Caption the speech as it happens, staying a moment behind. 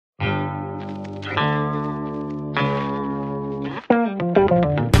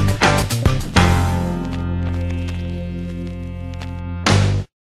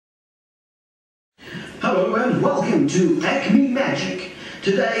to Acme Magic.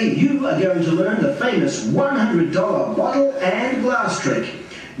 Today you are going to learn the famous $100 bottle and glass trick.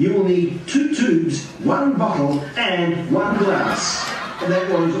 You will need 2 tubes, 1 bottle and 1 glass. That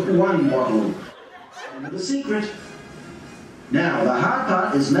was 1 bottle. And the secret. Now the hard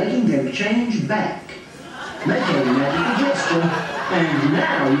part is making them change back. Make a magical gesture, and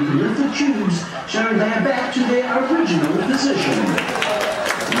now you can lift the tubes so they are back to their original position.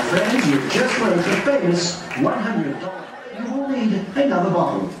 My friends, you've just learned the famous $100. You will need another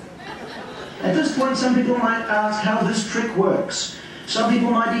bottle. At this point, some people might ask how this trick works. Some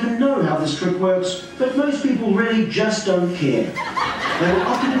people might even know how this trick works, but most people really just don't care. They will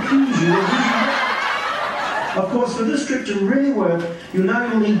often accuse you of using it. Of course, for this trick to really work, you know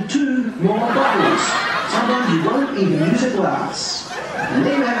you'll need 2 more bottles. Sometimes you won't even use a glass. And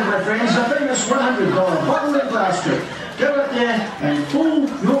there you have it, my friends, the famous $100 bottle and glass trick. Go out there and fool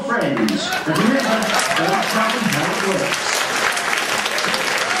your friends. But remember, don't tell them how it works.